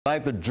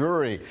Tonight, the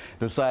jury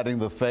deciding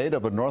the fate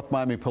of a North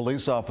Miami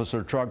police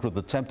officer charged with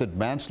attempted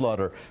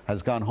manslaughter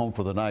has gone home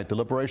for the night.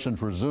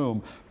 Deliberations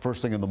resume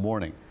first thing in the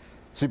morning.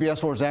 CBS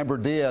 4's Amber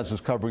Diaz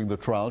is covering the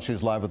trial.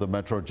 She's live at the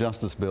Metro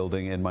Justice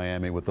Building in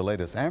Miami with the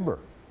latest. Amber.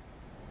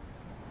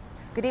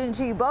 Good evening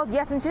to you both.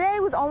 Yes, and today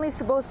was only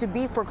supposed to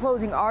be for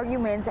closing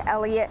arguments,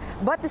 Elliot,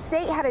 but the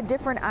state had a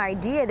different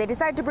idea. They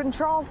decided to bring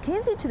Charles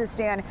Kinsey to the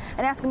stand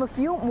and ask him a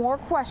few more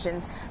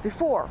questions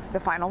before the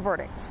final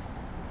verdict.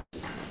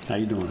 How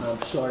you doing? I'm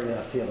sorry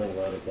not feeling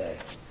well today.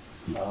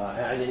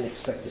 I didn't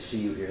expect to see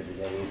you here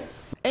today either.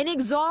 An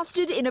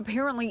exhausted and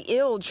apparently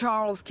ill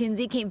Charles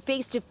Kinsey came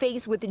face to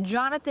face with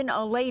Jonathan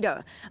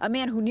Aleda, a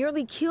man who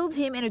nearly killed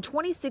him in a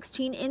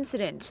 2016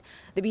 incident.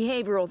 The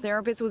behavioral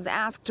therapist was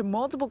asked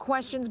multiple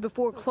questions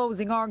before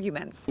closing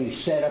arguments. You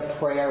said a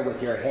prayer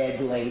with your head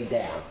laid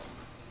down.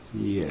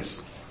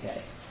 Yes. Okay.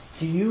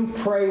 Do you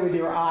pray with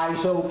your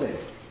eyes open?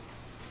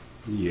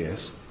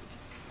 Yes.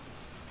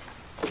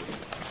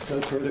 No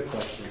further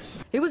questions.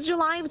 It was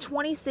July of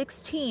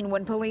 2016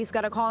 when police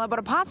got a call about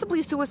a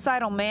possibly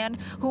suicidal man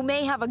who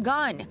may have a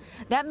gun.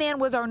 That man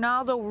was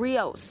Arnaldo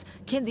Rios,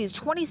 Kinsey's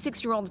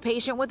 26-year-old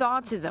patient with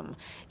autism.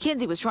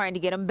 Kinsey was trying to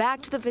get him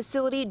back to the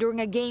facility during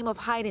a game of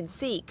hide and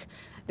seek.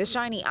 The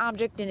shiny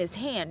object in his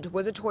hand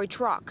was a toy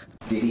truck.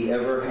 Did he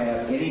ever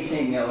have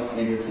anything else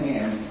in his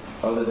hand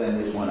other than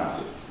this one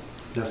object?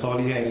 That's all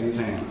he had in his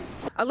hand.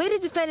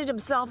 Aleda defended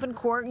himself in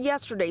court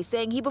yesterday,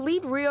 saying he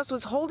believed Rios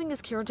was holding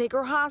his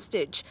caretaker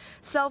hostage.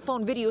 Cell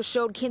phone video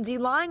showed Kinsey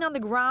lying on the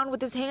ground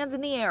with his hands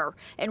in the air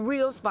and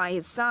Rios by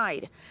his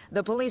side.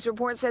 The police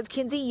report says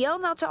Kinsey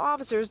yelled out to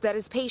officers that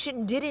his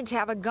patient didn't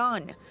have a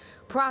gun.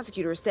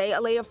 Prosecutors say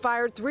Aleda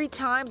fired 3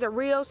 times at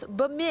Rios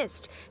but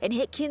missed and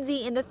hit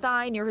Kinsey in the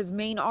thigh near his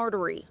main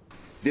artery.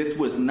 This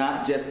was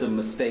not just a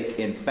mistake.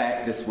 In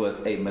fact, this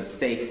was a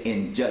mistake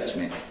in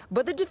judgment.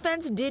 But the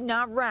defense did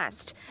not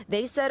rest.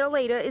 They said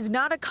Aleda is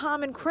not a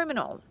common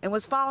criminal and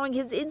was following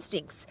his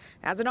instincts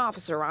as an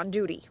officer on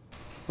duty.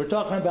 We're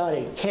talking about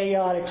a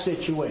chaotic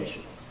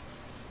situation.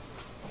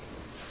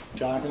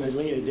 Jonathan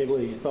Aleda did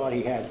what he thought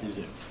he had to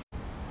do.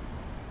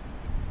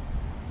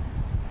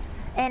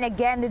 And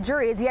again, the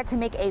jury is yet to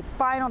make a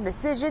final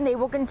decision. They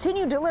will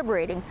continue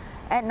deliberating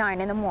at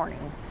 9 in the morning.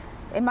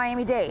 In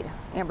Miami-Dade,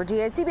 Amber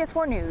Diaz, CBS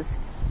 4 News,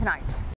 tonight.